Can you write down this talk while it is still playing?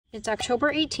It's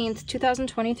October 18th,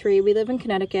 2023. We live in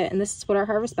Connecticut, and this is what our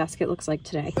harvest basket looks like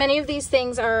today. Many of these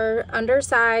things are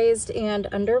undersized and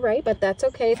underripe, but that's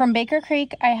okay. From Baker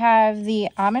Creek, I have the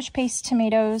Amish paste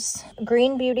tomatoes,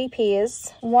 green beauty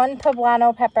peas, one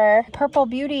poblano pepper, purple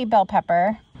beauty bell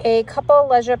pepper, a couple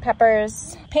Lesya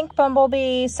peppers, pink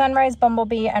bumblebee, sunrise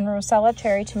bumblebee, and Rosella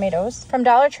cherry tomatoes. From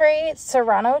Dollar Tree,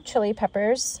 Serrano chili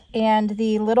peppers, and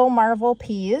the little marvel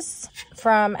peas.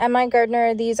 From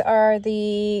MIgardener, these are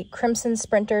the crimson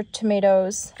sprinter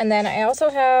tomatoes. And then I also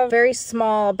have very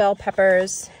small bell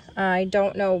peppers. I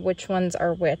don't know which ones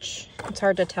are which. It's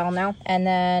hard to tell now. And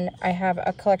then I have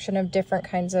a collection of different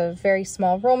kinds of very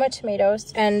small Roma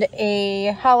tomatoes and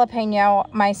a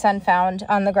jalapeno my son found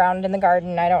on the ground in the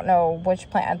garden. I don't know which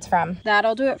plant it's from.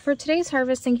 That'll do it for today's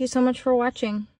harvest. Thank you so much for watching.